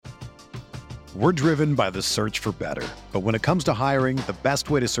We're driven by the search for better. But when it comes to hiring, the best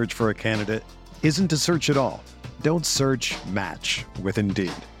way to search for a candidate isn't to search at all. Don't search, match with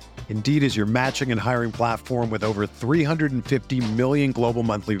Indeed. Indeed is your matching and hiring platform with over 350 million global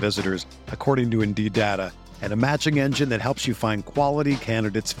monthly visitors, according to Indeed data, and a matching engine that helps you find quality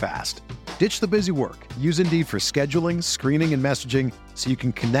candidates fast. Ditch the busy work. Use Indeed for scheduling, screening, and messaging so you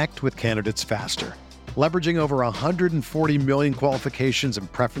can connect with candidates faster. Leveraging over 140 million qualifications and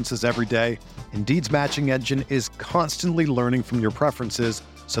preferences every day, Indeed's matching engine is constantly learning from your preferences,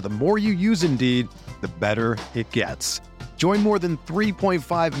 so the more you use Indeed, the better it gets. Join more than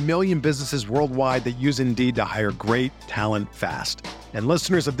 3.5 million businesses worldwide that use Indeed to hire great talent fast. And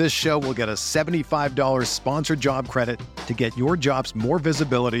listeners of this show will get a $75 sponsored job credit to get your jobs more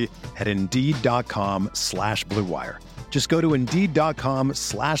visibility at Indeed.com/Blue Wire. Just go to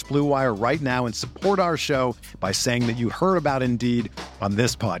Indeed.com/Blue Wire right now and support our show by saying that you heard about Indeed on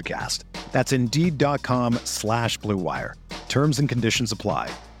this podcast. That's Indeed.com/Blue Wire. Terms and conditions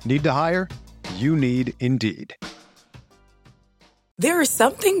apply. Need to hire? You need Indeed. There are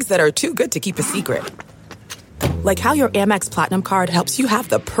some things that are too good to keep a secret. Like how your Amex Platinum card helps you have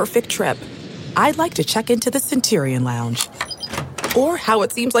the perfect trip. I'd like to check into the Centurion Lounge. Or how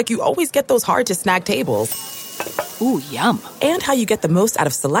it seems like you always get those hard-to-snag tables. Ooh, yum. And how you get the most out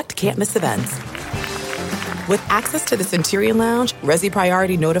of select can't-miss events. With access to the Centurion Lounge, Resi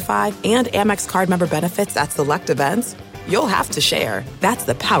Priority Notified, and Amex card member benefits at select events, you'll have to share. That's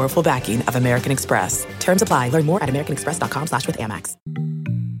the powerful backing of American Express. Terms apply. Learn more at americanexpress.com/withAmex.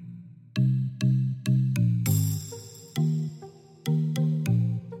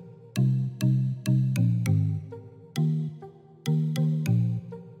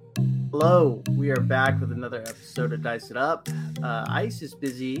 Hello, we are back with another episode of Dice It Up. Ice is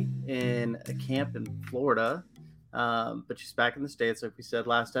busy in a camp in Florida, but she's back in the States, like we said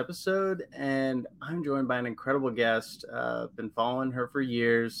last episode, and I'm joined by an incredible guest. Been following her for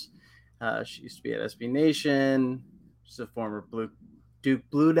years. She used to be at SB Nation. She's a former Duke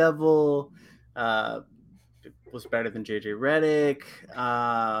Blue Devil. Was better than JJ Redick.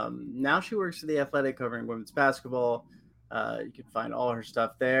 Now she works for The Athletic covering women's basketball. You can find all her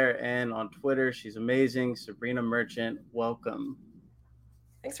stuff there and on Twitter. She's amazing. Sabreena Merchant, welcome.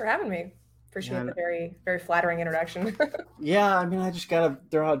 Thanks for having me. Appreciate the very, very flattering introduction. Yeah, I mean, I just got to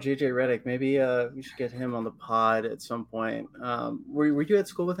throw out JJ Redick. Maybe we should get him on the pod at some point. Were you at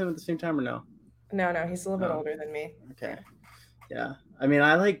school with him at the same time or no? No, he's a little bit older than me. Okay. Yeah. I mean,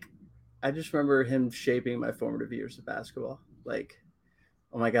 I just remember him shaping my formative years of basketball. Like,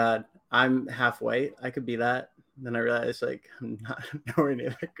 oh my God, I'm half white. I could be that. Then I realized, I'm not nowhere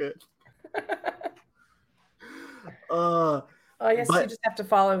near that good. I guess you just have to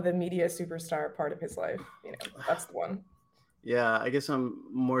follow the media superstar part of his life. That's the one. Yeah, I guess I'm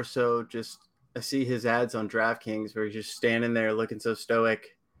more so just I see his ads on DraftKings where he's just standing there looking so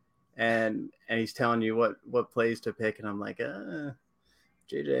stoic, and he's telling you what plays to pick, and I'm like,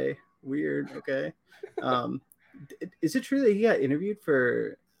 JJ, weird. Okay. Is it true that he got interviewed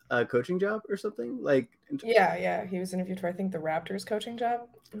for a coaching job or something? Yeah, he was interviewed for, I think, the Raptors coaching job.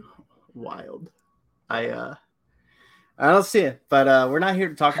 Wild. I don't see it, but we're not here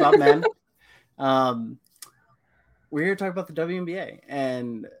to talk about men. We're here to talk about the WNBA,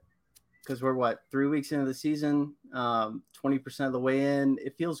 and because we're 3 weeks into the season, 20% of the way in,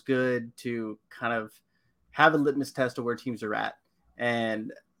 it feels good to kind of have a litmus test of where teams are at.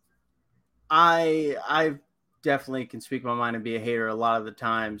 And I definitely can speak my mind and be a hater a lot of the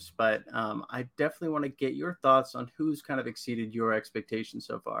times, but I definitely want to get your thoughts on who's kind of exceeded your expectations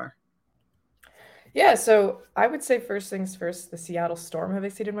so far. Yeah, so I would say first things first, the Seattle Storm have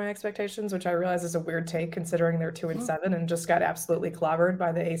exceeded my expectations, which I realize is a weird take considering they're 2-7 and just got absolutely clobbered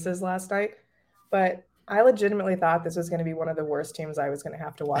by the Aces last night. But I legitimately thought this was going to be one of the worst teams I was going to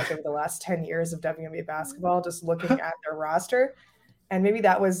have to watch over the last 10 years of WNBA basketball, just looking at their roster. And maybe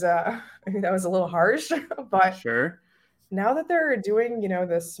that was a little harsh, but sure. Now that they're doing,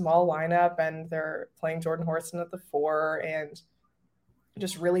 this small lineup and they're playing Jordan Horston at the 4 and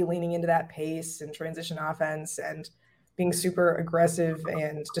just really leaning into that pace and transition offense and being super aggressive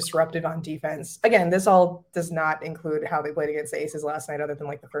and disruptive on defense. Again, this all does not include how they played against the Aces last night, other than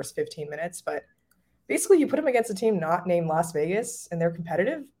the first 15 minutes. But basically, you put them against a team not named Las Vegas, and they're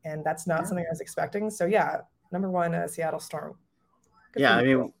competitive, and that's not something I was expecting. So yeah, number one, Seattle Storm. Good I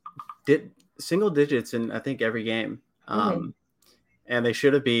mean, did single digits in I think every game, and they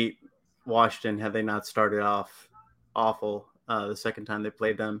should have beat Washington had they not started off awful. The second time they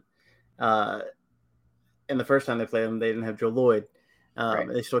played them, and the first time they played them, they didn't have Joe Lloyd. Right.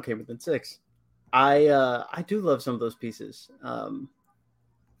 They still came within 6. I do love some of those pieces.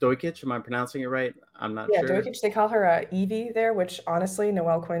 Dojkic. Am I pronouncing it right? I'm not Yeah, sure. Jokic, they call her Evie there, which honestly,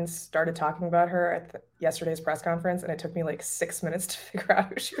 Noelle Quinn started talking about her at yesterday's press conference, and it took me like 6 minutes to figure out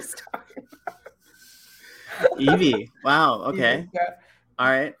who she was talking about. Evie. Wow. Okay. Evie, yeah. All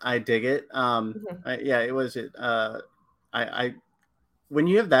right. I dig it. Mhm. Yeah, it was it. I when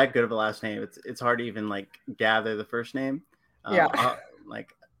you have that good of a last name, it's hard to even like gather the first name. Yeah.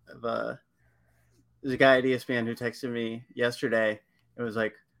 Like the there's a guy at ESPN who texted me yesterday. It was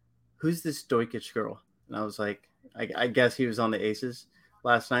like, "Who's this Dojkic girl?" And I was like, I guess he was on the Aces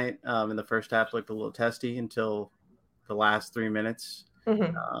last night. In the first half, looked a little testy until the last 3 minutes.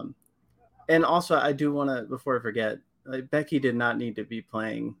 Mhm. Um, and also, I do want to, before I forget, like, Becky did not need to be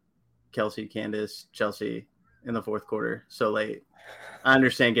playing Kelsey, Candace, Chelsea in the fourth quarter so late. I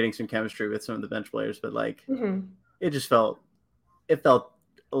understand getting some chemistry with some of the bench players, but like Mhm. it just felt a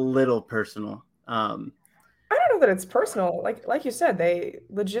little personal. I don't know that it's personal. Like you said, they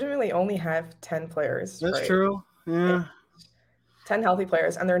legitimately only have 10 players, That's right? true. And Yeah, 10 healthy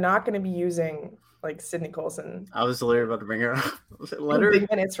players, and they're not going to be using like Sydney Colson I was literally about to bring her up. Let in her big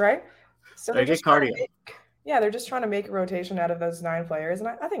minutes, right? So they're get just trying to cardio. they're just trying to make a rotation out of those 9 players, and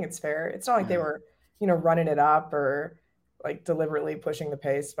I think it's fair. It's not like they Yeah. were, running it up or like deliberately pushing the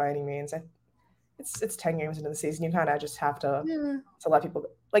pace by any means. It's 10 games into the season. You kind of just have Yeah. to let people.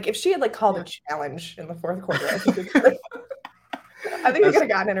 Like if she had like called Yeah. a challenge in the fourth quarter, I think I think we could have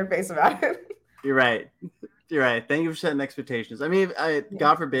gotten in her face about it. You're right. You're right. Thank you for setting expectations. I mean,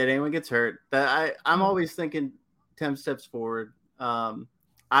 God forbid anyone gets hurt. I'm always thinking 10 steps forward.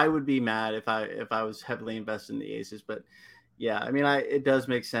 I would be mad if I was heavily invested in the Aces, but yeah, I mean, it does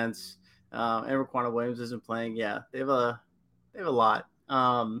make sense. And Raquana Williams isn't playing. Yeah, they have a lot.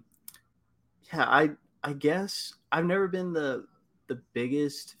 Yeah, I guess I've never been the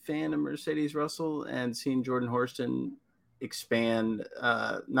biggest fan of Mercedes Russell, and seeing Jordan Horston expand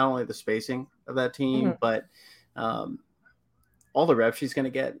not only the spacing of that team, Mhm. but um, all the reps she's going to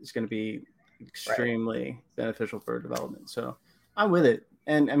get is going to be Right. extremely beneficial for her development. So I'm with it.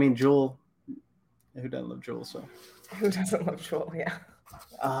 And I mean, Jewel, who doesn't love Jewel? So Who doesn't love Jewel? Yeah.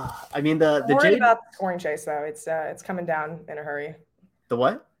 I mean the I'm worried Jade, about the scoring chase though. It's coming down in a hurry. the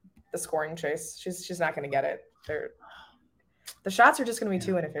what? The scoring chase. She's not going to get it. The shots are just going to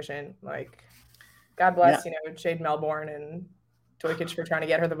be too inefficient. Like, God Yeah. bless, Jade Melbourne and Toykic for trying to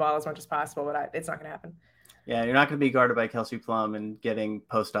get her the ball as much as possible, but it's not going to happen. Yeah, you're not going to be guarded by Kelsey Plum and getting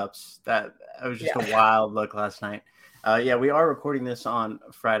post ups. That was just Yeah. a wild look last night. Yeah, we are recording this on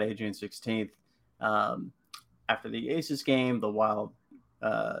Friday, June 16th, after the Aces game, the Wild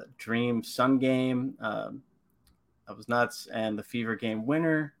Dream Sun game. That was nuts, and the Fever game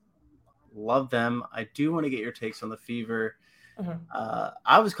winner. Love them. I do want to get your takes on the Fever. Mhm.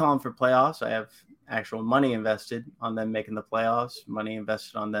 I was calling for playoffs. I have actual money invested on them making the playoffs. Money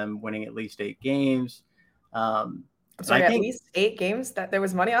invested on them winning at least 8 games. I'm sorry, at least 8 games that there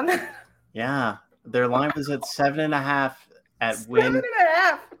was money on that. Yeah, their line was at 7.5 at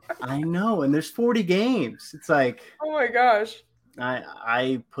 7.5. I know, and there's 40 games. It's like Oh my gosh.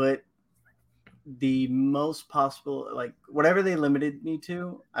 I put the most possible, like whatever they limited me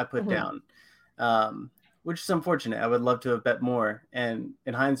to, I put Mhm. down, which is unfortunate. I would love to have bet more, and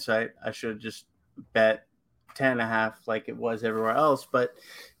in hindsight, I should have just bet 10.5 like it was everywhere else. But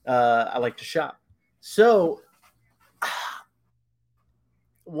I like to shop, so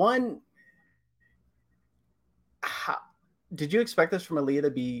one. How, did you expect this from Aaliyah to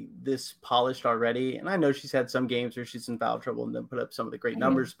be this polished already? And I know she's had some games where she's in foul trouble and then put up some of the great Mhm.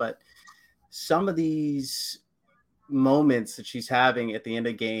 numbers, but some of these moments that she's having at the end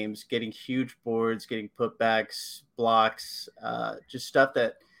of games, getting huge boards, getting putbacks, blocks, just stuff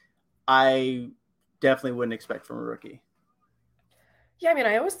that I definitely wouldn't expect from a rookie. Yeah, I mean,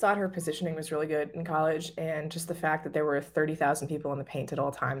 I always thought her positioning was really good in college, and just the fact that there were 30,000 people in the paint at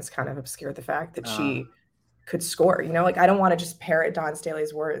all times kind of obscured the fact that she could score. Like I don't want to just parrot Dawn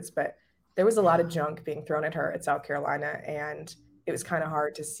Staley's words, but there was a lot of junk being thrown at her at South Carolina, and it was kind of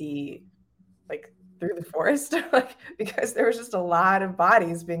hard to see like through the forest, like because there was just a lot of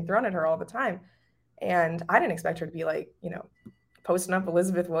bodies being thrown at her all the time. And I didn't expect her to be like, posting up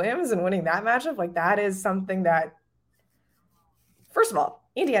Elizabeth Williams and winning that matchup. Like that is something that, first of all,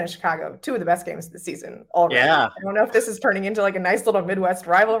 Indiana, Chicago, 2 of the best games of the season already. Yeah. I don't know if this is turning into like a nice little Midwest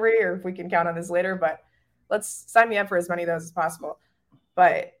rivalry or if we can count on this later, but let's sign me up for as many of those as possible.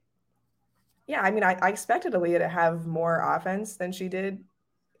 But yeah, I mean, I expected Aaliyah to have more offense than she did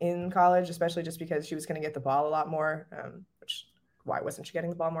in college, especially just because she was going to get the ball a lot more, which why wasn't she getting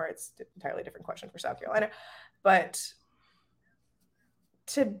the ball more? It's an entirely different question for South Carolina. But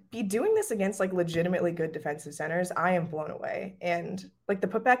to be doing this against like legitimately good defensive centers, I am blown away. And like the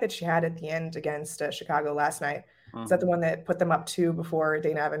putback that she had at the end against Chicago last night, is that the one that put them up 2 before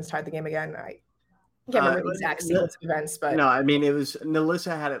Dana Evans tied the game again? I can't remember the exact sequence of events, but no, I mean, it was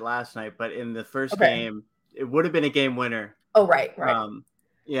Nalissa had it last night, but in the first okay. game, it would have been a game winner. Oh, right.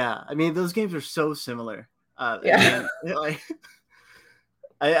 Yeah, I mean, those games are so similar. Yeah. And, like,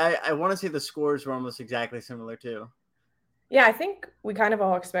 I want to say the scores were almost exactly similar too. Yeah, I think we kind of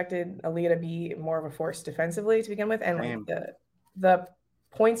all expected Aaliyah to be more of a force defensively to begin with, and Same. like the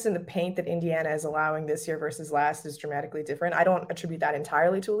points in the paint that Indiana is allowing this year versus last is dramatically different. I don't attribute that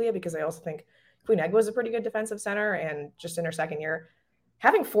entirely to Aaliyah because I also think Funeg was a pretty good defensive center, and just in her second year,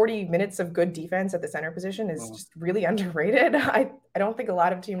 having 40 minutes of good defense at the center position is just really underrated. I don't think a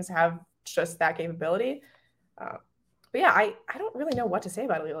lot of teams have just that capability. But yeah, I don't really know what to say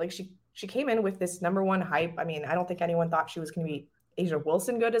about Aaliyah. Like she came in with this number 1 hype. I mean, I don't think anyone thought she was going to be Asia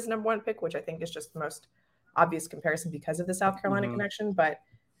Wilson good as number 1 pick, which I think is just the most obvious comparison because of the South Carolina connection. But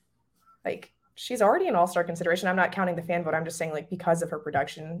like she's already an all-star consideration. I'm not counting the fan vote. I'm just saying like because of her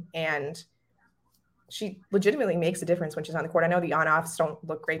production, and she legitimately makes a difference when she's on the court. I know the on-offs don't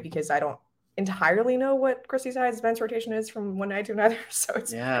look great because I don't entirely know what Christy Side's bench rotation is from one night to another. So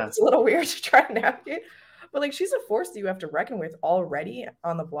it's a little weird to try to navigate. But like she's a force that you have to reckon with already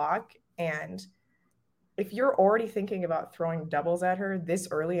on the block. And if you're already thinking about throwing doubles at her this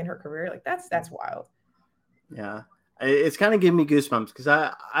early in her career, like that's wild. Yeah. It's kind of giving me goosebumps because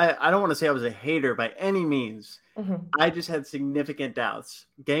I don't want to say I was a hater by any means. I just had significant doubts.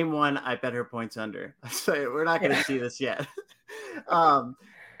 Game 1, I bet her points under. So we're not going to see this yet.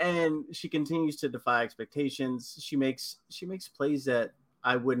 And she continues to defy expectations. She makes plays that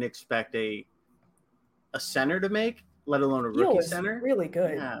I wouldn't expect a center to make, let alone a rookie center. Really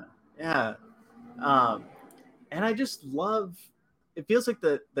good. Yeah. And I just love. It feels like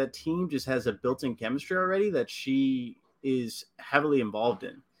the team just has a built-in chemistry already that she is heavily involved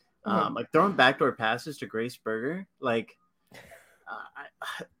in. Like throwing backdoor passes to Grace Berger. Like,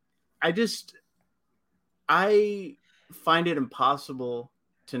 I find it impossible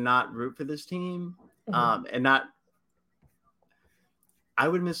to not root for this team, and not. I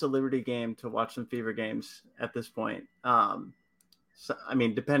would miss a Liberty game to watch some Fever games at this point. So, I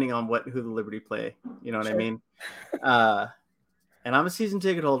mean, depending on who the Liberty play, you know what I mean? And I'm a season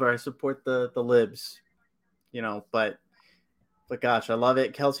ticket holder. I support the Libs, but gosh, I love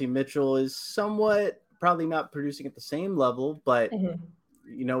it. Kelsey Mitchell is somewhat probably not producing at the same level, but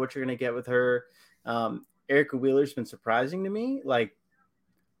you know what you're going to get with her. Erica Wheeler's been surprising to me. Like,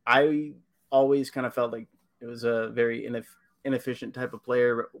 I always kind of felt like it was a very inefficient type of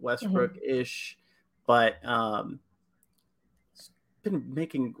player, Westbrook-ish, but been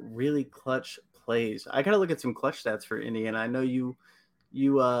making really clutch plays. I gotta look at some clutch stats for Indiana. I know you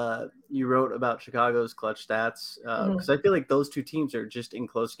wrote about Chicago's clutch stats because I feel like those two teams are just in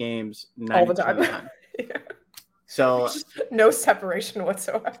close games all the time. Yeah. So no separation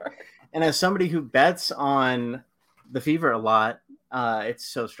whatsoever. And as somebody who bets on the Fever a lot, it's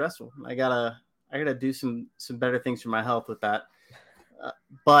so stressful. I gotta do some better things for my health with that.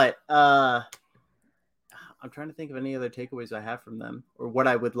 But I'm trying to think of any other takeaways I have from them or what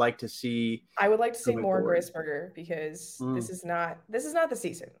I would like to see. I would like to see more Grace Berger because this is not the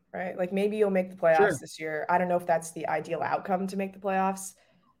season, right? Like maybe you'll make the playoffs this year. I don't know if that's the ideal outcome to make the playoffs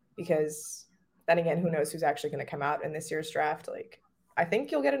because then again, who knows who's actually going to come out in this year's draft. Like I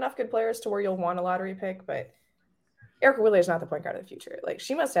think you'll get enough good players to where you'll want a lottery pick, but Erica Wheeler is not the point guard of the future. Like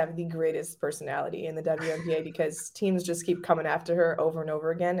she must have the greatest personality in the WNBA because teams just keep coming after her over and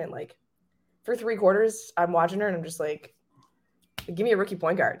over again. And like for 3 quarters, I'm watching her and I'm just like, give me a rookie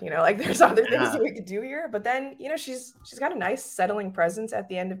point guard. Like there's other things that we could do here. But then, she's got a nice settling presence at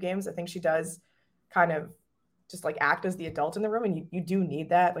the end of games. I think she does kind of just like act as the adult in the room. And you do need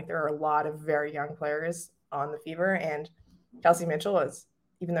that. Like there are a lot of very young players on the Fever. And Kelsey Mitchell is,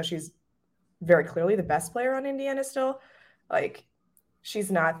 even though she's very clearly the best player on Indiana still, like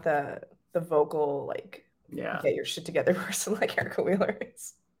she's not the vocal, like, get your shit together person like Erica Wheeler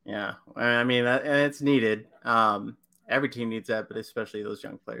is. Yeah. I mean, and it's needed. Every team needs that, but especially those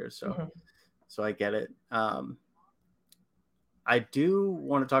young players. So I get it. I do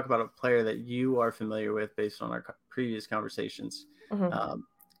want to talk about a player that you are familiar with based on our previous conversations.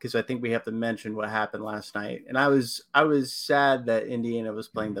 Because I think we have to mention what happened last night. And I was sad that Indiana was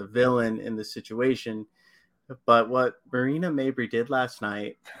playing the villain in this situation. But what Marina Mabry did last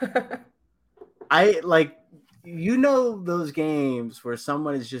night, those games where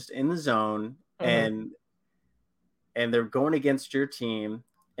someone is just in the zone and they're going against your team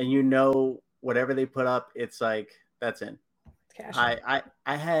and whatever they put up, it's like, that's in. Cash in.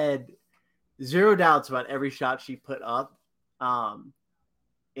 I had zero doubts about every shot she put up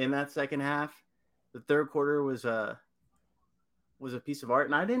in that second half. The third quarter was a piece of art,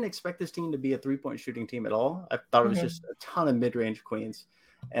 and I didn't expect this team to be a 3-point shooting team at all. I thought it was just a ton of mid-range queens,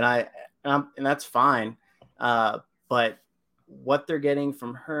 and that's fine. But what they're getting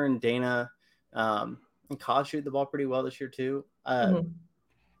from her and Dana, and Kaz shoot the ball pretty well this year too. I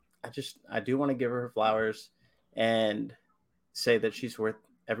do want to give her flowers and say that she's worth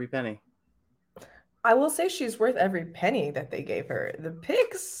every penny. I will say she's worth every penny that they gave her. The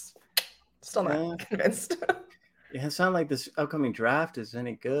picks, still not convinced. Yeah, it sounds like this upcoming draft is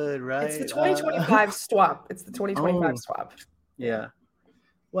any good, right? It's the 2025 swap. It's the 2025 swap. Yeah.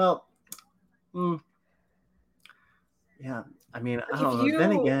 Well, yeah. I mean, I don't know.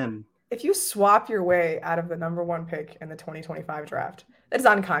 Then again, if you swap your way out of the number 1 pick in the 2025 draft, that's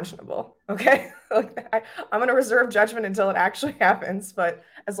unconscionable. Okay. I'm going to reserve judgment until it actually happens. But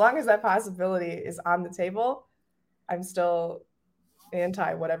as long as that possibility is on the table, I'm still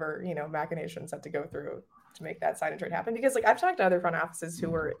anti whatever, machinations have to go through to make that sign and trade happen. Because I've talked to other front offices who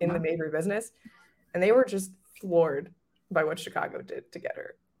were in the Mabry business, and they were just floored by what Chicago did to get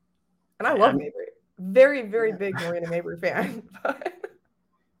her. And I love Mabry. Very, very big Marina Mabry fan. But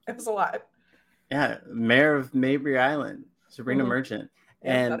it was a lot. Yeah, mayor of Mabry Island, Sabreena Merchant.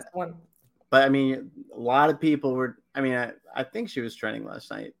 Yeah, and that's the one. But I mean, a lot of people were. I mean, I think she was trending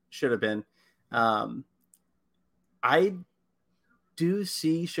last night. Should have been. I do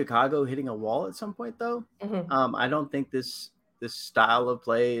see Chicago hitting a wall at some point, though. I don't think this style of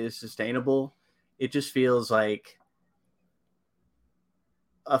play is sustainable. It just feels like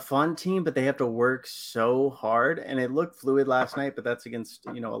a fun team, but they have to work so hard. And it looked fluid last night, but that's against,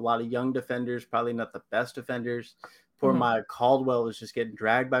 a lot of young defenders, probably not the best defenders. Poor Maya Caldwell was just getting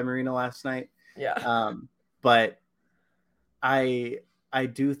dragged by Marina last night. Yeah. But I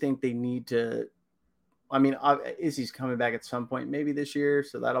do think they need to. I mean, Izzy's coming back at some point, maybe this year,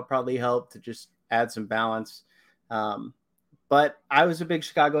 so that'll probably help to just add some balance. But I was a big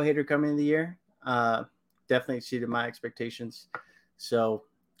Chicago hater coming into the year. Definitely exceeded my expectations. So,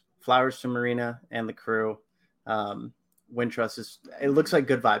 flowers to Marina and the crew. Wintrust it looks like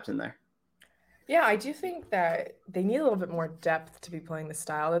good vibes in there. Yeah, I do think that they need a little bit more depth to be playing the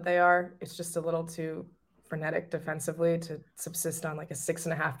style that they are. It's just a little too frenetic defensively to subsist on a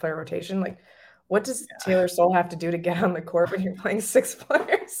 6.5 player rotation. What does Taylor Soule have to do to get on the court when you're playing 6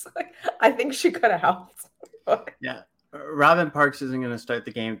 players? I think she could have helped. Yeah. Robin Parks isn't going to start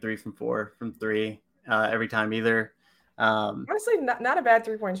the game 3 from 4 from 3 every time either. Honestly, not a bad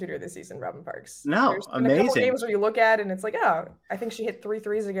 3-point shooter this season, Robin Parks. No, There's been amazing. a couple games where you look at it and it's I think she hit 3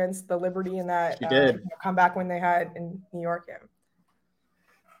 threes against the Liberty in that she did. comeback when they had in New York.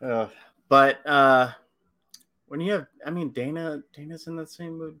 But when you have, Dana's in that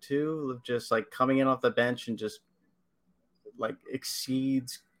same mood too, of just coming in off the bench and just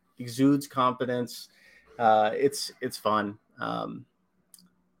exudes confidence. It's fun.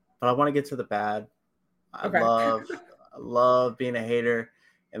 But I want to get to the bad. I love being a hater,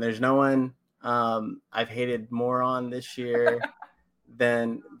 and there's no one I've hated more on this year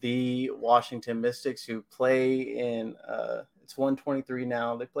than the Washington Mystics, who play in it's 1:23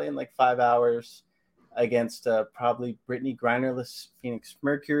 now. They play in 5 hours against probably Brittany Grinerless Phoenix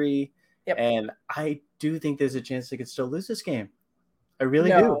Mercury. Yep. And I do think there's a chance they could still lose this game. I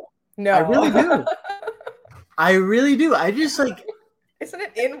really do. No. I really do. I really do. I just Isn't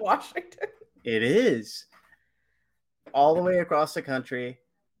it in Washington? It is. All the way across the country.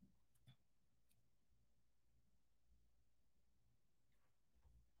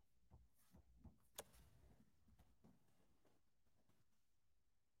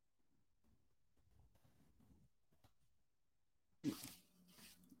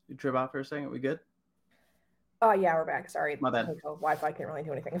 You trip out for a second? We good? Oh, yeah, we're back. Sorry. My bad. Wi-Fi can't really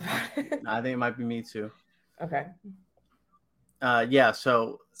do anything about it. I think it might be me too. Okay. Yeah,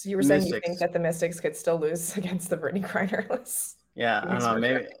 so you were saying you think that the Mystics could still lose against the Brittany Grinerless? Yeah, I don't know.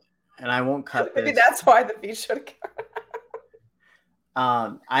 Maybe, and I won't cut this. Maybe that's why the fee should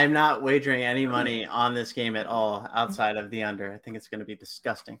have I'm not wagering any money on this game at all outside of the under. I think it's going to be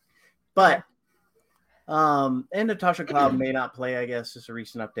disgusting. But and Natasha Cloud may not play, I guess, is a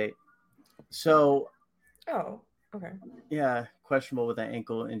recent update. So oh, okay. Yeah, questionable with an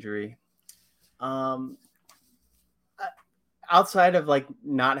ankle injury. Outside of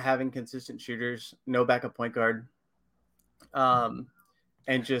not having consistent shooters, no backup point guard, and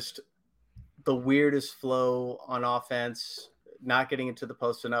just the weirdest flow on offense, not getting into the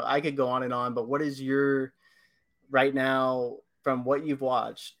post enough. I could go on and on, but what is your, right now, from what you've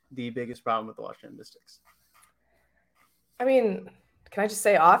watched, the biggest problem with the Washington Mystics? I mean, can I just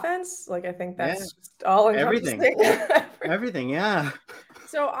say offense? Like, I think Yeah, that's just all everything. encompassing. Everything, yeah.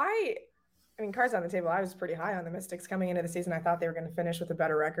 So I mean, cards on the table. I was pretty high on the Mystics coming into the season. I thought they were going to finish with a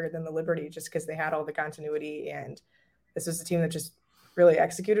better record than the Liberty, just because they had all the continuity, and this was a team that just really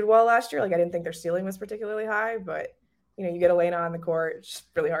executed well last year. Like, I didn't think their ceiling was particularly high, but you get Elena on the court, it's just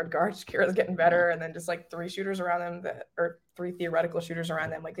really hard to guard. Shakira's getting better, and then just like three shooters around them or three theoretical shooters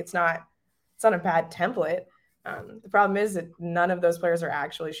around them. Like, it's not a bad template. The problem is that none of those players are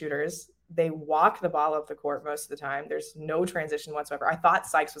actually shooters. They walk the ball up the court most of the time. There's no transition whatsoever. I thought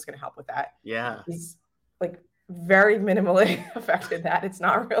Sykes was going to help with that. Yeah. He's like very minimally affected that. It's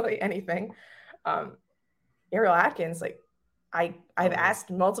not really anything. Ariel Atkins, like I've asked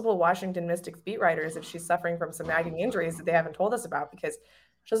multiple Washington Mystics beat writers if she's suffering from some nagging injuries that they haven't told us about, because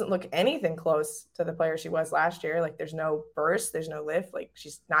she doesn't look anything close to the player she was last year. Like, there's no burst, there's no lift. Like,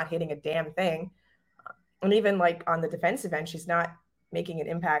 she's not hitting a damn thing. And even like on the defensive end, she's not making an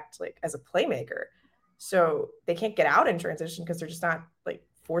impact like as a playmaker. So they can't get out in transition because they're just not like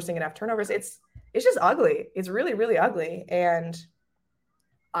forcing enough turnovers. It's just ugly. It's really, really ugly. And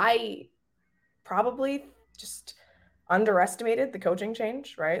I probably just underestimated the coaching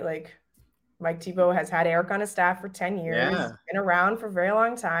change, right? Like, Mike Tebow has had Eric on his staff for 10 years, been around for a very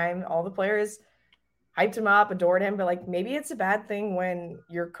long time. All the players hyped him up, adored him, but like, maybe it's a bad thing when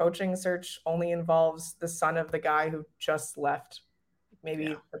your coaching search only involves the son of the guy who just left.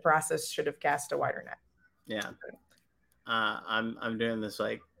 Maybe the process should have cast a wider net. Yeah. I'm doing this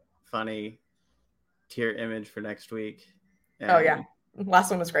like funny tier image for next week. Oh yeah. Last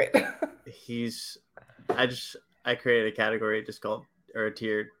one was great. I created a category or a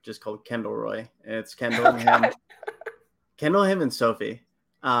tier just called Kendall Roy. And it's Kendall and him. Kendall, him, and Sophie.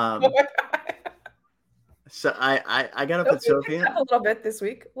 So I got to put Sophie in. A little bit this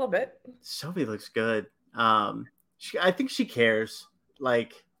week. A little bit. Sophie looks good. I think she cares.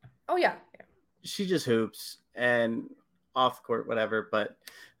 Like, oh yeah. She just hoops and off the court, whatever. But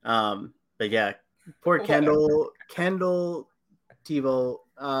yeah, poor Kendall, Tebow.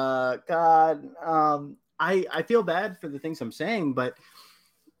 God, I feel bad for the things I'm saying, but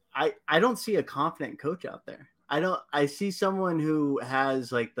I don't see a confident coach out there. I see someone who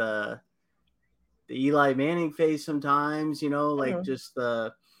has like the Eli Manning face sometimes, like just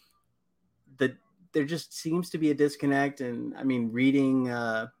there just seems to be a disconnect. And I mean, reading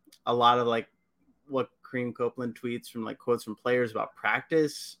a lot of like what Kareem Copeland tweets from like quotes from players about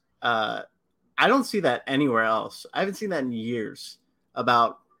practice. I don't see that anywhere else. I haven't seen that in years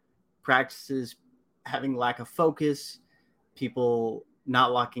about practices having lack of focus, people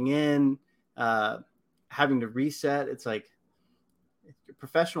not locking in, having to reset. It's like, you're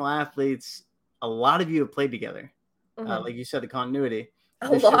professional athletes. A lot of you have played together. Like you said, the continuity. A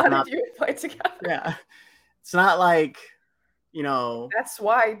lot of you have played together. Yeah. It's not like, That's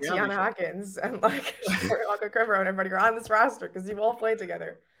why Tiana Hawkins and like Uncle Criver and everybody are on this roster, because you've all played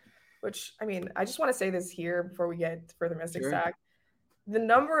together. Which, I mean, I just want to say this here before we get to further Mystics talk. The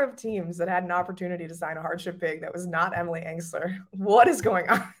number of teams that had an opportunity to sign a hardship big that was not Emily Angsler. What is going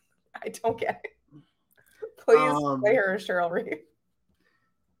on? I don't get it. Please play her as Cheryl Reeve.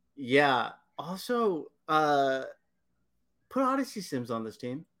 Yeah. Also, put Odyssey Sims on this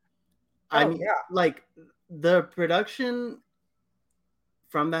team. I mean, like, the production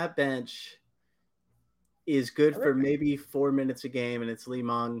from that bench is good for maybe 4 minutes a game, and it's Lee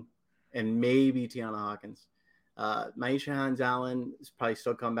Mung and maybe Tiana Hawkins. Maisha Hines-Allen is probably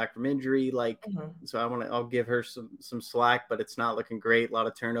still coming back from injury. Like, so I'll give her some slack, but it's not looking great. A lot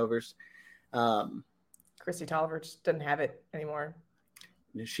of turnovers. Christy Tolliver just doesn't have it anymore.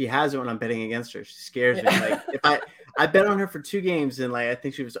 She has it when I'm betting against her. She scares me. Like, if I bet on her for 2 games, and like I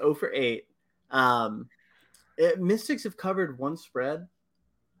think she was 0 for 8. Mystics have covered 1 spread,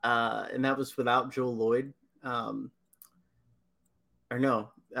 and that was without Joel Lloyd. Or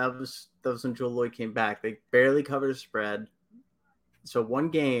no, that was when Joel Lloyd came back. They barely covered a spread. So 1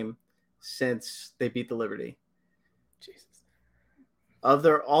 game since they beat the Liberty. Jesus. Of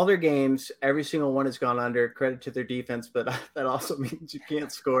all their games, every single one has gone under. Credit to their defense, but that also means you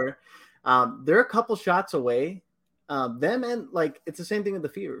can't score. They're a couple shots away. Them and like it's the same thing with the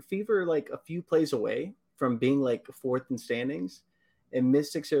Fever. Fever like a few plays away from being like 4th in standings, and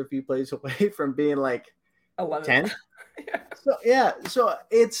Mystics are a few plays away from being like 11. 10th. So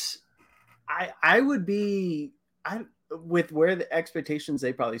it's I would be with where the expectations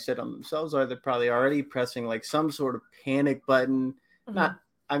they probably set on themselves are. They're probably already pressing like some sort of panic button.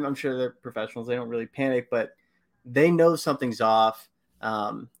 I'm sure they're professionals. They don't really panic, but they know something's off.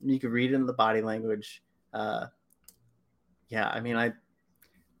 You can read it in the body language. I mean,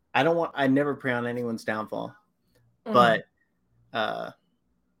 I never prey on anyone's downfall, but I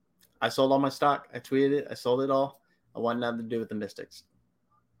sold all my stock. I tweeted it. I sold it all. I want nothing to do with the Mystics.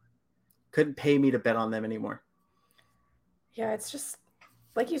 Couldn't pay me to bet on them anymore. Yeah, it's just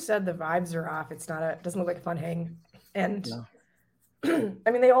like you said, the vibes are off. It doesn't look like a fun hang. And No. I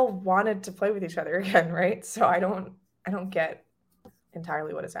mean, they all wanted to play with each other again, right? So I don't get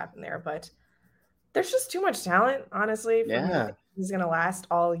entirely what has happened there, but there's just too much talent, honestly, for me to think he's going to last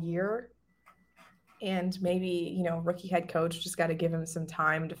all year. And maybe, rookie head coach just got to give him some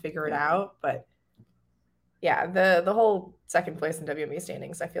time to figure it out. But yeah, the whole second place in WME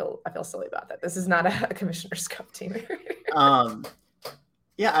standings, I feel silly about that. This is not a Commissioner's Cup team.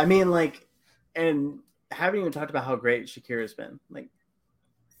 Yeah, I mean, like, and haven't even talked about how great Shakira's been. Like,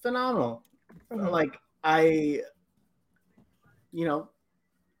 phenomenal. Mm-hmm. Like,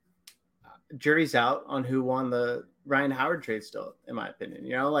 jury's out on who won the Ryan Howard trade still, in my opinion.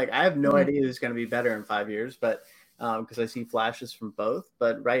 Like, I have no idea who's going to be better in 5 years, but because I see flashes from both.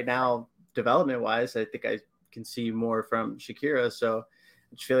 But right now, development-wise, I think I can see more from Shakira. So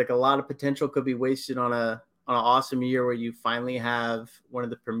I just feel like a lot of potential could be wasted on an awesome year where you finally have one of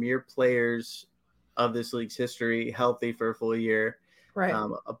the premier players of this league's history healthy for a full year. Right.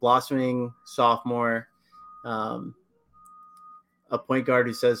 A blossoming sophomore, a point guard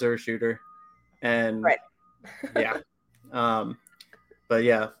who says they're a shooter. And right. Yeah. But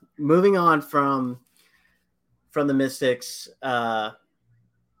yeah, moving on from the Mystics, I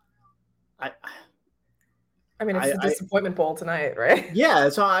mean, it's the disappointment bowl tonight, right? Yeah.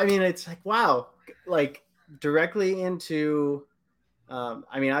 So, I mean, it's like, wow, like directly into,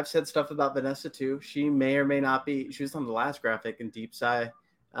 I mean, I've said stuff about Vanessa too. She may or may not be, she was on the last graphic in Deep Sigh.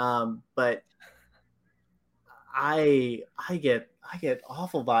 But I get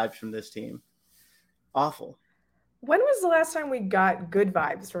awful vibes from this team. Awful. When was the last time we got good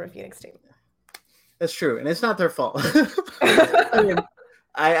vibes from a Phoenix team? That's true. And it's not their fault. I mean,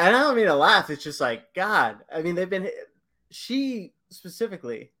 I don't mean to laugh. It's just like, God, I mean, she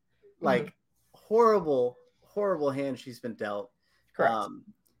specifically, like, horrible hand she's been dealt. Correct.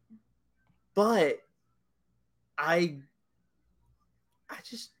 But I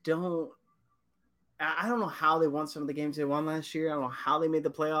just don't know how they won some of the games they won last year. I don't know how they made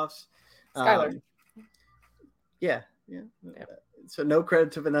the playoffs. Skylar. Yeah. So no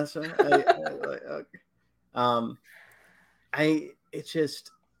credit to Vanessa. I'm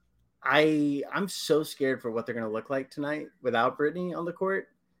so scared for what they're going to look like tonight without Brittany on the court.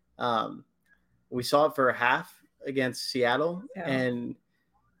 We saw it for a half against Seattle, and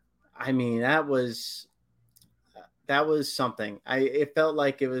I mean that was something. It felt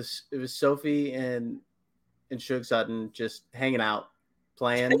like it was Sophie and Suge Sutton just hanging out,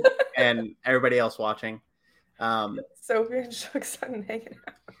 playing, and everybody else watching. Sophie and Suge Sutton hanging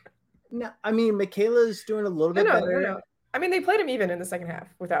out. No, I mean Michaela's doing a little bit better. No. I mean, they played him even in the second half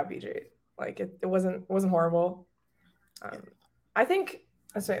without BJ. Like it wasn't horrible. I think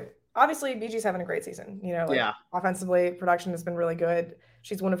obviously BG's having a great season. Offensively, production has been really good.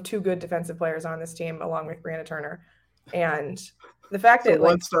 She's one of two good defensive players on this team, along with Brianna Turner. And the fact that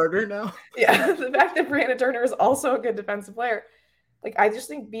one starter now, yeah, the fact that Brianna Turner is also a good defensive player, like I just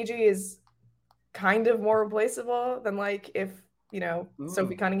think BG is kind of more replaceable than like if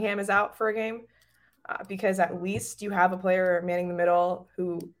Sophie Cunningham is out for a game, because at least you have a player manning the middle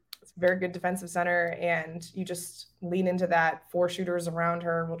who is a very good defensive center, and you just lean into that. 4 shooters around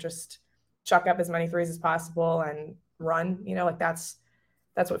her will just chuck up as many threes as possible and run. Like that's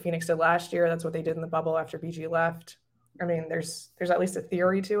what Phoenix did last year. That's what they did in the bubble after BG left. I mean, there's at least a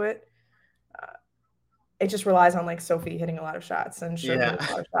theory to it. It just relies on like Sophie hitting a lot of shots and hitting a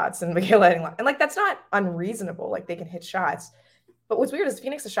lot of shots and Michaela hitting a lot. And like that's not unreasonable. Like they can hit shots. But what's weird is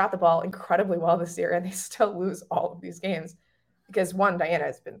Phoenix has shot the ball incredibly well this year, and they still lose all of these games because one, Diana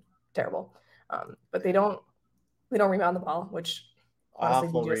has been terrible, but they don't rebound the ball, which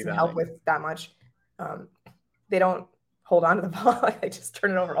honestly doesn't help with that much. They don't hold on to the ball; like they just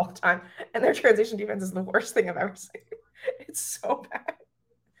turn it over all the time, and their transition defense is the worst thing I've ever seen. It's so bad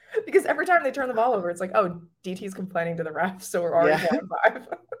because every time they turn the ball over, it's like, oh, DT's complaining to the refs, so we're already down 5.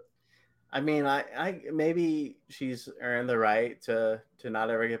 I mean, I maybe she's earned the right to not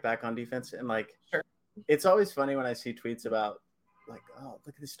ever get back on defense. And like, sure. It's always funny when I see tweets about like, oh,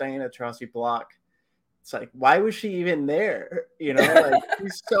 look at this Diana Taurasi block. It's like, why was she even there? Like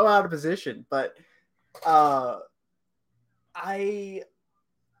she's so out of position. But the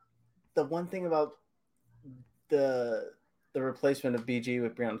one thing about the replacement of BG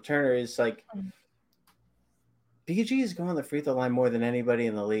with Brianna Turner is like BG is going the free throw line more than anybody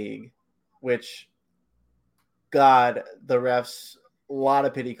in the league. Which, God, the refs, a lot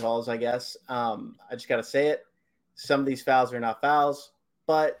of pity calls, I guess. I just got to say it. some of these fouls are not fouls,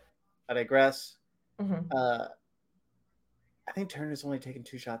 but I digress. Mm-hmm. I think Turner's only taken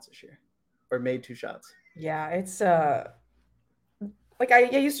 2 shots this year, or made 2 shots. Yeah, it's like I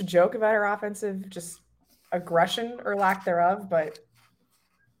used to joke about her offensive just aggression or lack thereof, but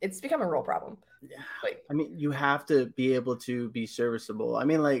it's become a real problem. Yeah. Like, I mean, you have to be able to be serviceable. I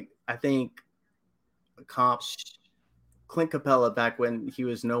mean, like, I think Clint Capella, back when he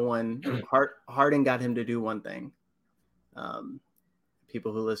was no one, Harden got him to do one thing.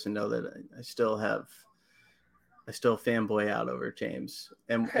 People who listen know that I still fanboy out over James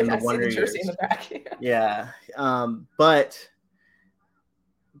and the I see Wonder the jersey years. in the back. Yeah. But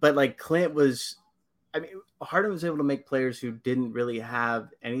like Clint was, I mean, Harden was able to make players who didn't really have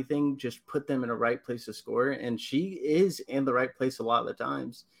anything, just put them in a right place to score. And she is in the right place a lot of the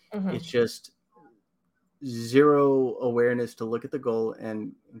times. Mm-hmm. It's just zero awareness to look at the goal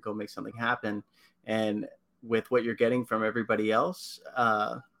and go make something happen. And with what you're getting from everybody else,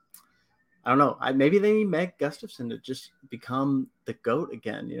 I don't know. Maybe they need Meg Gustafson to just become the GOAT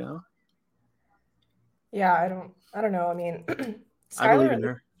again, you know? Yeah, I don't know. I mean, I believe Skylar in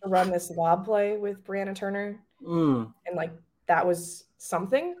her. to run this lob play with Brianna Turner, and like that was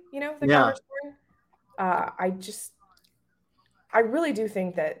something, you know, the counter scoring. I really do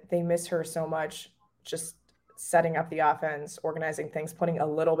think that they miss her so much, just setting up the offense, organizing things, putting a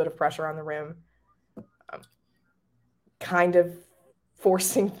little bit of pressure on the rim, kind of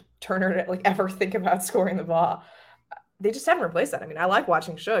forcing Turner to like ever think about scoring the ball. They just haven't replaced that. I mean, I like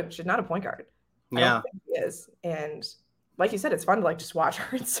watching Shug. She's not a point guard. I don't think he is. And like you said, it's fun to like just watch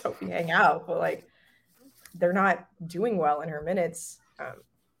her and Sophie hang out, but like they're not doing well in her minutes.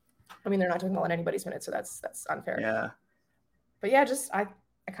 I mean, they're not doing well in anybody's minutes, so that's unfair. Yeah. But yeah, just I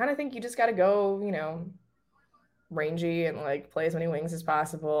kind of think you just got to go, you know, rangy and like play as many wings as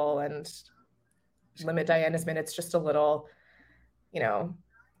possible and limit Diana's minutes just a little. You know,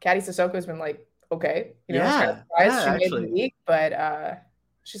 Caddy Sissoko has been like, okay, you know, it's kind of surprised she made the league, but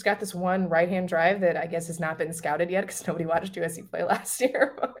she's got this one right-hand drive that I guess has not been scouted yet because nobody watched USC play last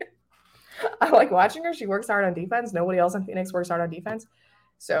year. I like watching her. She works hard on defense. Nobody else in Phoenix works hard on defense.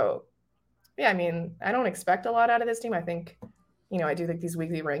 So, yeah, I mean, I don't expect a lot out of this team. I think, you know, I do think these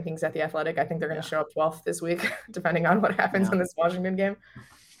weekly rankings at The Athletic, I think they're going to show up 12th this week, depending on what happens in this Washington game.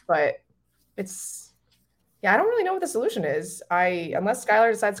 But it's, yeah, I don't really know what the solution is. Unless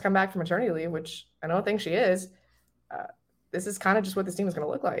Skylar decides to come back from maternity leave, which I don't think she is, this is kind of just what this team is going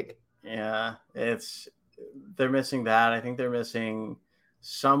to look like. Yeah, they're missing that. I think they're missing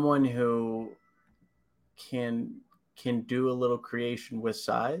someone who can do a little creation with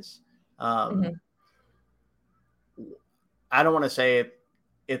size. I don't want to say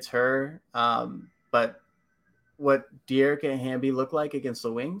it's her, but what Dearica Hamby looked like against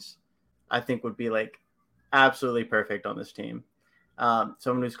the Wings, I think would be like absolutely perfect on this team.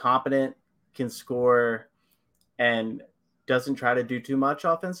 Someone who's competent, can score, and doesn't try to do too much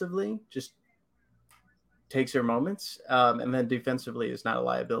offensively, just takes her moments, and then defensively is not a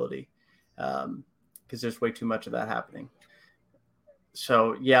liability because there's way too much of that happening.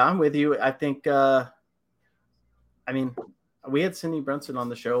 So, yeah, I'm with you. I think, I mean, we had Cindy Brunson on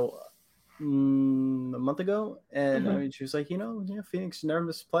the show a month ago, and I mean, she was like, Phoenix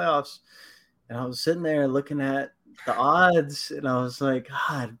nervous playoffs. And I was sitting there looking at the odds, and I was like,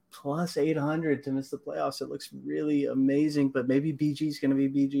 God, plus 800 to miss the playoffs. It looks really amazing, but maybe BG is going to be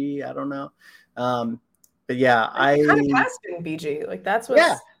BG. I don't know. But yeah, it kind of has been BG. Like that's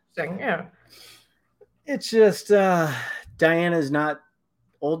what's interesting. Yeah. It's just Diana's not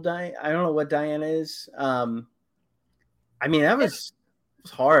old. I don't know what Diana is. I mean, that was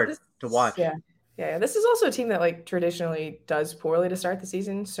hard to watch. Yeah. This is also a team that like traditionally does poorly to start the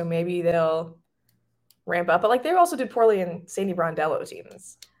season, so maybe they'll ramp up. But like they also did poorly in Sandy Brondello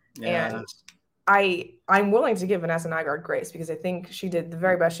teams, and I'm willing to give Vanessa Nygaard grace because I think she did the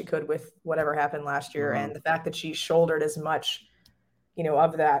very best she could with whatever happened last year, and the fact that she shouldered as much,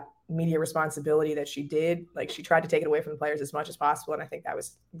 of that media responsibility that she did, like she tried to take it away from the players as much as possible, and I think that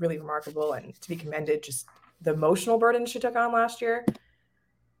was really remarkable and to be commended. Just the emotional burden she took on last year,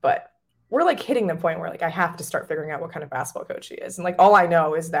 but we're like hitting the point where like I have to start figuring out what kind of basketball coach she is, and like all I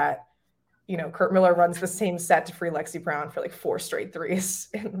know is that Kurt Miller runs the same set to free Lexi Brown for like 4 straight threes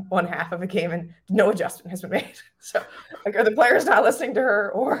in one half of a game, and no adjustment has been made. So, like, are the players not listening to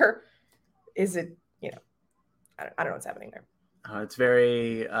her, or is it, I don't know what's happening there. It's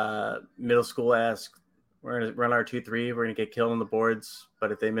very middle school-esque. We're going to run our 2-3. We're going to get killed on the boards,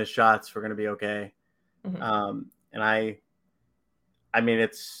 but if they miss shots, we're going to be okay. And I mean,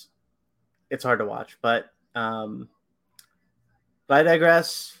 it's hard to watch, but I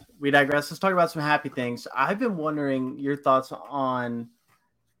digress. we digress. Let's talk about some happy things. I've been wondering your thoughts on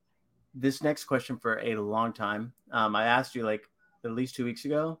this next question for a long time. I asked you like at least 2 weeks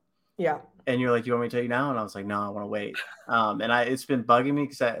ago. Yeah. And you're like, you want me to tell you now? And I was like, no, I want to wait. It's been bugging me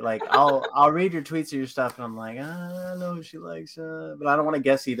because I'll read your tweets or your stuff, and I'm like, I don't know who she likes, but I don't want to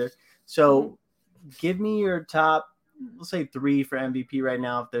guess either. So give me your top, we'll say 3 for MVP right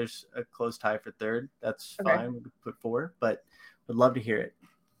now. If there's a close tie for third, that's fine. We could put 4, but would love to hear it.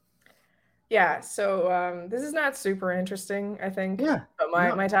 Yeah, so this is not super interesting, I think. Yeah.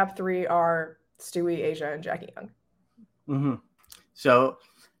 But my top 3 are Stewie, Asia, and Jackie Young. Mm-hmm. So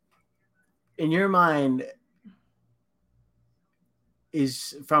in your mind,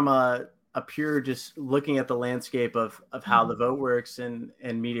 is from a pure just looking at the landscape of how the vote works and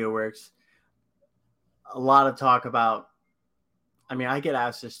media works, a lot of talk about, I mean, I get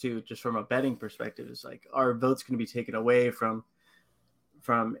asked this too, just from a betting perspective, is like, are votes going to be taken away from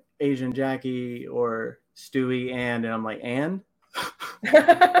Asian Jackie or Stewie and I'm like, and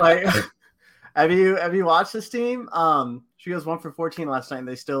like, have you watched this team? She goes 1 for 14 last night, and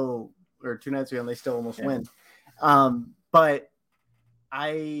they still, or 2 nights ago, and they still almost win. But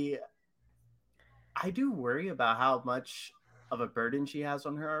I do worry about how much of a burden she has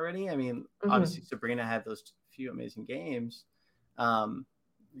on her already. I mean, obviously Sabreena had those few amazing games, and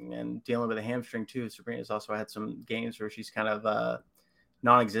dealing with a hamstring too. Sabrina's also had some games where she's kind of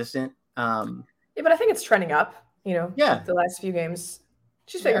non-existent. Yeah, but I think it's trending up. The last few games,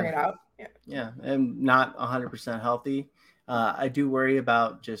 she's figuring it out. Yeah, and not 100% healthy. I do worry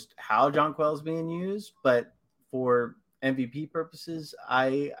about just how Jonquel's being used, but for MVP purposes,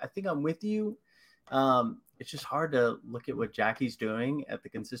 I think I'm with you. It's just hard to look at what Jackie's doing at the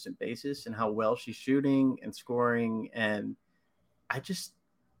consistent basis and how well she's shooting and scoring. And I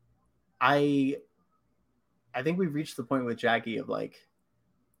think we've reached the point with Jackie of like,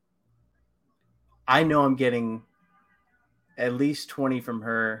 I know I'm getting at least 20 from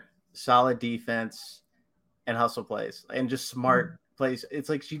her, solid defense and hustle plays and just smart plays. It's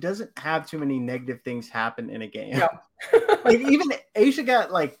like she doesn't have too many negative things happen in a game. No. Like even Asia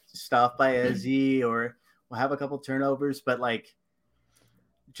got like stuff by Azzi or will have a couple turnovers, but like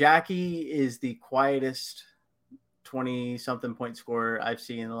Jackie is the quietest 20-something point scorer I've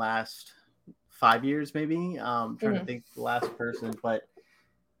seen in the last 5 years, maybe. I'm trying to think the last person, but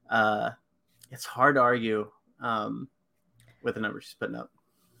it's hard to argue with the numbers she's putting up.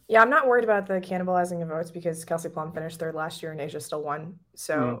 Yeah, I'm not worried about the cannibalizing of votes because Kelsey Plum finished third last year and Asia still won.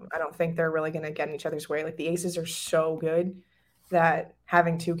 So I don't think they're really going to get in each other's way. Like the Aces are so good that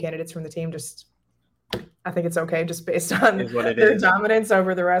having 2 candidates from the team I think it's okay just based on their dominance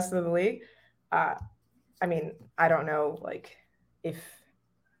over the rest of the league. I mean, I don't know, like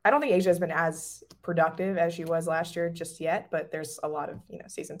I don't think Asia has been as productive as she was last year just yet, but there's a lot of,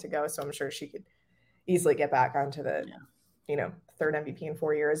 season to go. So I'm sure she could easily get back onto the, third MVP in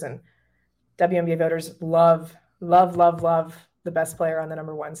 4 years. And WNBA voters love the best player on the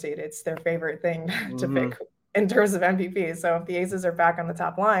number 1 seed. It's their favorite thing to pick in terms of MVP. So if the Aces are back on the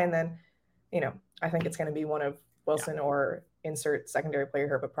top line, then, I think it's going to be one of Wilson or insert secondary player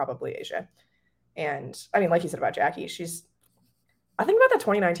here, but probably Asia. And I mean, like you said about Jackie, I think about the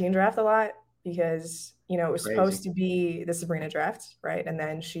 2019 draft a lot because, it was supposed to be the Sabreena draft, right? And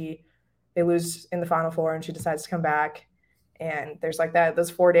then they lose in the Final Four and she decides to come back. And there's like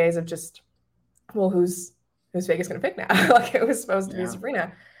those 4 days of just, well, who's Vegas going to pick now? Like it was supposed to be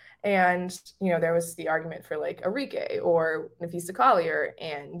Sabreena. And, there was the argument for like Arike or Nafisa Collier.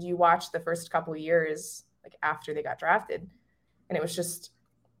 And you watch the first couple of years, like after they got drafted. And it was just,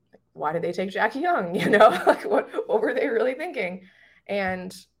 why did they take Jackie Young? Like what were they really thinking?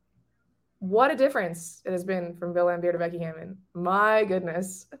 And what a difference it has been from Bill Laimbeer to Becky Hammon. My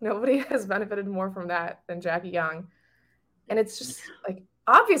goodness, nobody has benefited more from that than Jackie Young. And it's just like,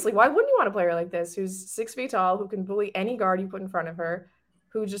 obviously, why wouldn't you want a player like this who's 6 feet tall, who can bully any guard you put in front of her,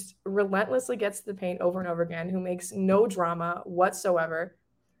 who just relentlessly gets to the paint over and over again, who makes no drama whatsoever,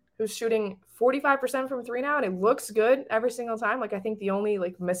 who's shooting 45% from 3 now, and it looks good every single time. Like, I think the only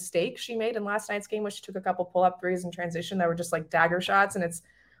like mistake she made in last night's game was she took a couple pull-up threes in transition that were just like dagger shots, and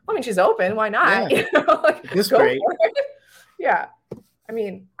I mean, she's open. Why not? Yeah. It's great. Yeah. I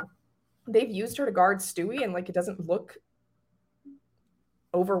mean, they've used her to guard Stewie, and like it doesn't look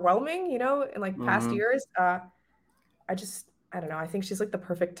overwhelming, in like past years. I don't know. I think she's like the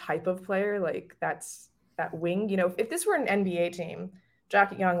perfect type of player. Like that's that wing. If this were an NBA team,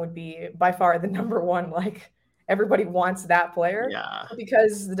 Jackie Young would be by far the number 1. Like everybody wants that player. Yeah.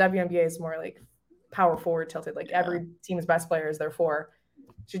 Because the WNBA is more like power forward tilted. Like every team's best player is their 4.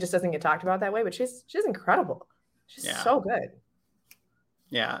 She just doesn't get talked about that way, but she's incredible. She's so good.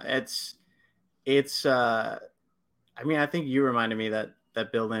 Yeah, it's I mean, I think you reminded me that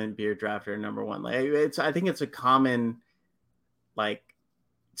Bill and Beer drafted her number one. Like I think it's a common, like,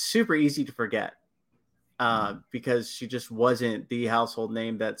 super easy to forget because she just wasn't the household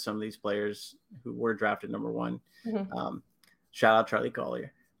name that some of these players who were drafted number one. Shout out Charlie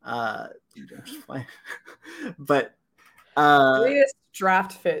Collier. I'm just playing. But Greatest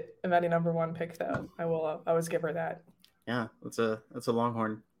draft fit of any number one pick, though. I will always give her that. Yeah, that's a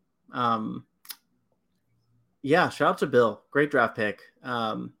Longhorn. Yeah, shout out to Bill. Great draft pick.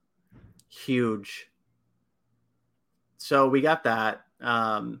 Huge. So we got that.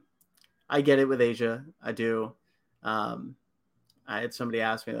 I get it with Asia. I do. I had somebody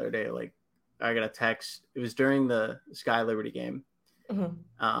ask me the other day, like, I got a text. It was during the Sky Liberty game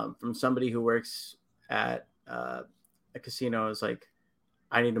from somebody who works at a casino. It was like,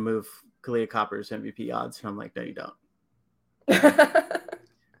 I need to move Kalia Copper's MVP odds. And I'm like, no, you don't.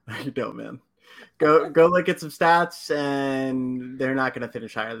 No, you don't, man. Go look at some stats, and they're not going to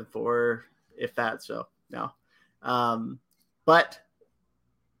finish higher than 4, if that. So, no. But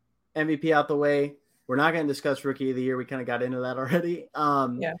MVP out the way. We're not going to discuss Rookie of the Year. We kind of got into that already.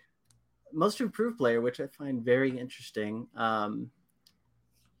 Yeah. Most Improved Player, which I find very interesting. For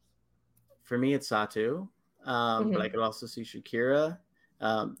me, it's Satu. But I could also see Shakira.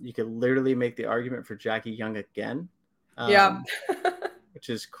 You could literally make the argument for Jackie Young again. Which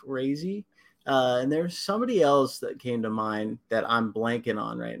is crazy. And there's somebody else that came to mind that I'm blanking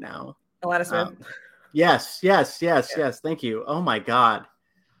on right now. Alana Smith. Yes. Thank you. Oh my God.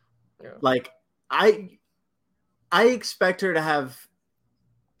 Yeah. Like I expect her to have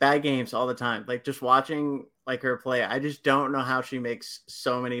bad games all the time. Like just watching like her play, I just don't know how she makes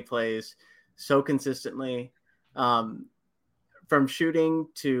so many plays so consistently, from shooting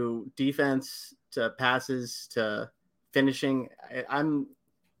to defense to passes to finishing. I'm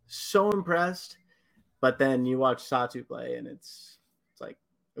so impressed. But then you watch Satu play, and it's like,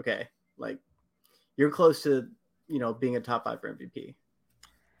 okay, like you're close to being a top 5 for MVP.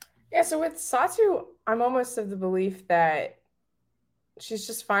 Yeah, so with Satu, I'm almost of the belief that she's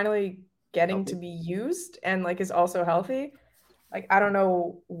just finally getting to be used and like is also healthy. Like, I don't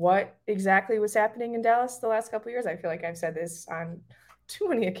know what exactly was happening in Dallas the last couple of years. I feel like I've said this on too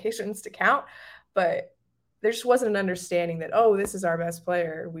many occasions to count, but there just wasn't an understanding that, oh, this is our best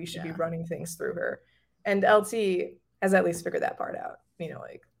player. We should be running things through her. And LT has at least figured that part out.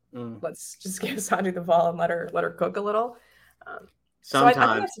 Let's just give Satu the ball and let her cook a little. So I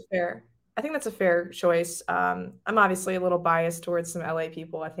think that's a fair choice. I'm obviously a little biased towards some LA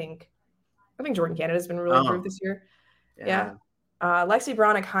people. I think Jordan Canada's been really improved this year. Yeah. Lexi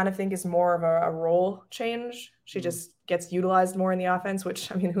Brown, I kind of think is more of a role change. She just gets utilized more in the offense,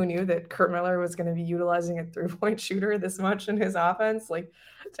 which, I mean, who knew that Kurt Miller was going to be utilizing a 3-point shooter this much in his offense, like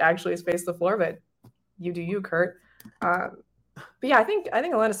to actually space the floor, but you do you, Kurt. But yeah, I think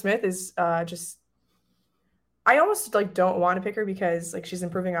Alana Smith is just, I almost like don't want to pick her because like she's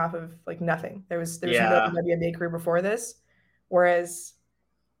improving off of like nothing. There was no WNBA career before this, whereas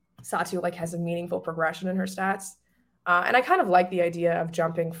Satu like has a meaningful progression in her stats. And I kind of like the idea of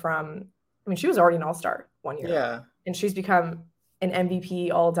jumping from, I mean, she was already an all-star one year. Yeah. And she's become an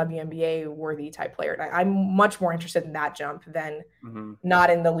MVP, all WNBA worthy type player. And I'm much more interested in that jump than not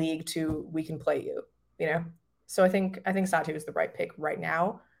in the league to we can play you, So I think Satu is the right pick right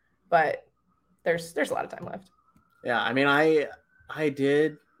now, but there's a lot of time left. Yeah. I mean, I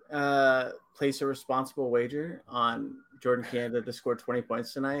did place a responsible wager on Jordan Canada to score 20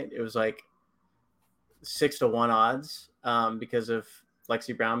 points tonight. It was like 6-1 odds because of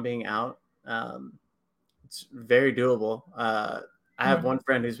Lexi Brown being out. It's very doable. I have one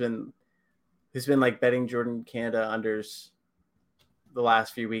friend who's been like betting Jordan Canada unders the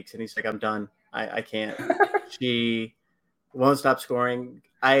last few weeks, and he's like, I'm done. I can't. She won't stop scoring.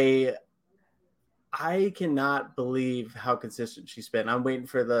 I cannot believe how consistent she's been. I'm waiting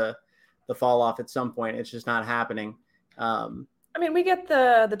for the fall off at some point. It's just not happening. I mean, we get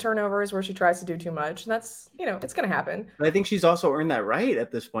the turnovers where she tries to do too much, and that's, it's going to happen. But I think she's also earned that right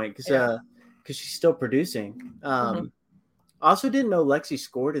at this point because she's still producing. Also didn't know Lexi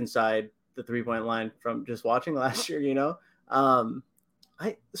scored inside the 3-point line from just watching last year,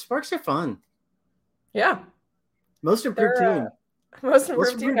 Sparks are fun. Yeah. Most improved team. Most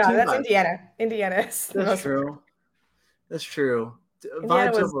improved team. No, that's Indiana. Indiana is the That's true. That's true.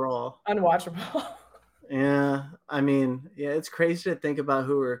 Indiana Vibes overall. Unwatchable. Yeah. I mein, it's crazy to think about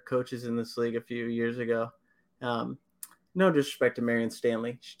who were coaches in this league a few years ago. No disrespect to Marion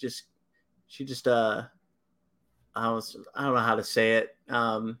Stanley. She just I don't know how to say it.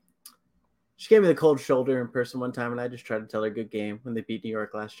 she gave me the cold shoulder in person one time, and I just tried to tell her good game when they beat New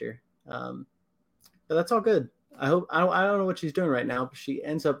York last year. But that's all good. I don't know what she's doing right now, but she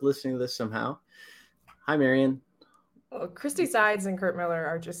ends up listening to this somehow. Hi, Marion. Well, Christy Sides and Kurt Miller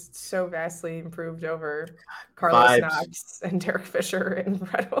are just so vastly improved over Carlos Knox and Derek Fisher and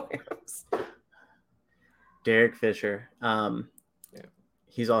Brett Williams. Derek Fisher.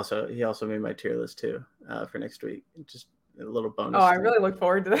 He also made my tier list too for next week. Just a little bonus. Oh, I really look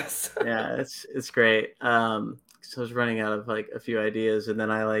forward to this. Yeah, it's great. So I was running out of like a few ideas, and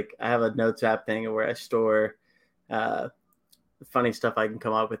then I have a notes app thing where I store funny stuff I can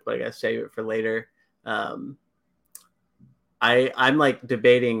come up with, but I gotta save it for later. I'm like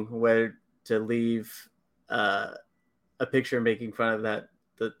debating whether to leave a picture making fun of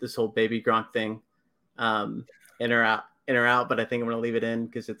this whole baby Gronk thing, in or out, but I think I'm gonna leave it in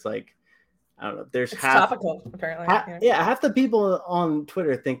because it's like, I don't know. It's topical, apparently. Half the people on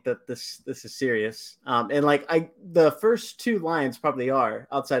Twitter think that this is serious, and like the first two lines probably are,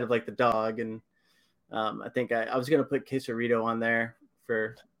 outside of like the dog, and I think I was gonna put Quesarito on there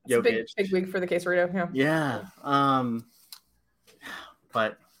for Jokic. Big week for the Quesarito. Yeah.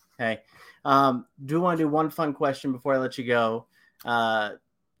 But hey, do want to do one fun question before I let you go.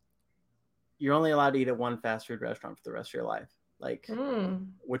 You're only allowed to eat at one fast food restaurant for the rest of your life. Like,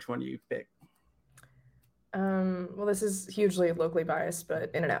 which one do you pick? Well, this is hugely locally biased,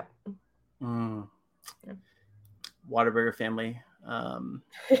 but In-N-Out. Yeah. Whataburger family. All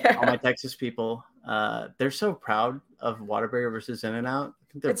my Texas people, they're so proud of Whataburger versus In-N-Out.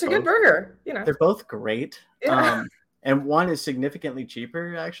 It's a good burger. They're both great. Yeah. And one is significantly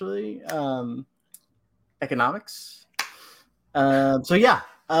cheaper, actually. Economics. So yeah.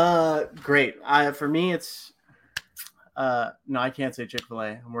 Great. For me, it's no, I can't say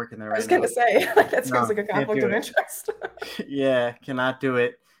Chick-fil-A. I'm working there right now. I was going to say that seems like a conflict of interest. Yeah, cannot do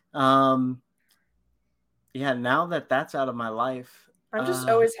it. Yeah, now that's out of my life, I'm just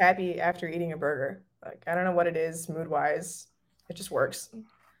always happy after eating a burger. Like, I don't know what it is, mood-wise. It just works.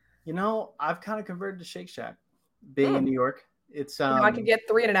 I've kind of converted to Shake Shack. Being in New York, it's I could get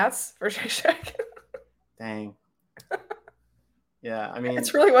 3 In-N-Outs for Shake Shack. Dang. Yeah, I mean,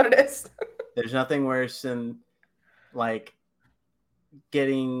 it's really what it is. There's nothing worse than like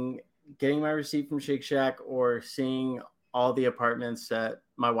getting my receipt from Shake Shack or seeing all the apartments that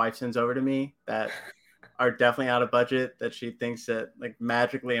my wife sends over to me that are definitely out of budget that she thinks that like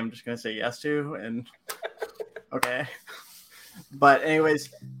magically I'm just going to say yes to. And okay. But anyways,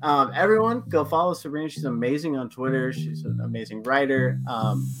 everyone go follow Sabreena. She's amazing on Twitter. She's an amazing writer.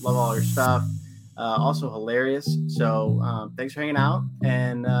 Love all her stuff. Also hilarious. So thanks for hanging out,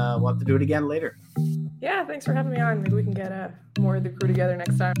 and we'll have to do it again later. Yeah, thanks for having me on. Maybe we can get more of the crew together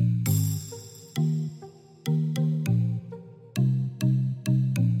next time.